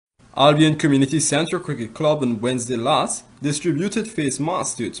Albion Community Centre Cricket Club on Wednesday last distributed face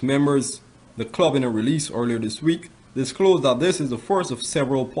masks to its members. The club, in a release earlier this week, disclosed that this is the first of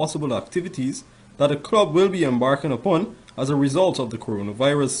several possible activities that the club will be embarking upon as a result of the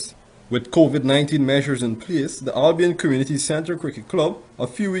coronavirus. With COVID-19 measures in place, the Albion Community Centre Cricket Club a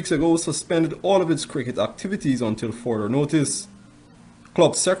few weeks ago suspended all of its cricket activities until further notice.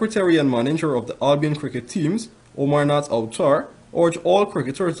 Club secretary and manager of the Albion cricket teams, Omar Nat Autar, urged all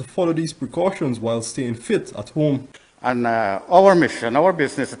cricketers to follow these precautions while staying fit at home. And our mission, our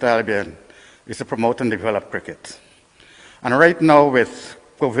business at Albion is to promote and develop cricket. And right now with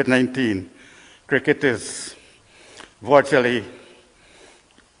COVID-19, cricket is virtually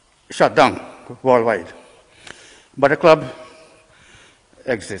shut down worldwide. But the club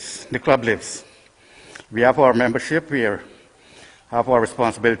exists, the club lives. We have our membership, we have our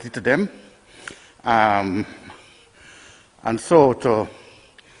responsibility to them. And so,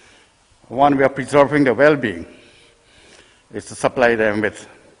 one way of preserving their well-being is to supply them with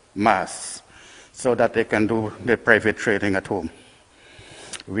masks so that they can do their private training at home.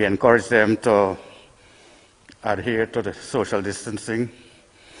 We encourage them to adhere to the social distancing,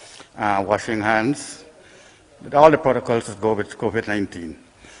 washing hands, all the protocols that go with COVID-19.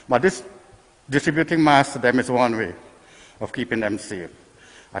 But this distributing masks to them is one way of keeping them safe.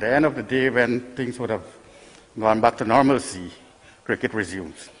 At the end of the day, when things would have gone back to normalcy, cricket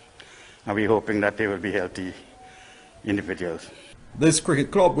resumes. And we're hoping that they will be healthy individuals. This cricket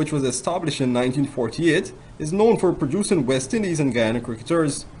club, which was established in 1948, is known for producing West Indies and Guyana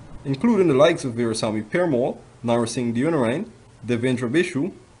cricketers, including the likes of Veerasamy Permaul, Narasingh Deonarine, Devendra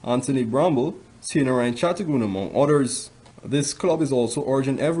Bishu, Anthony Bramble, Sinarayan Chattergoon, among others. This club is also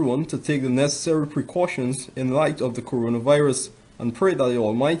urging everyone to take the necessary precautions in light of the coronavirus and pray that the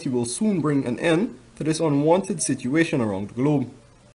Almighty will soon bring an end to this unwanted situation around the globe.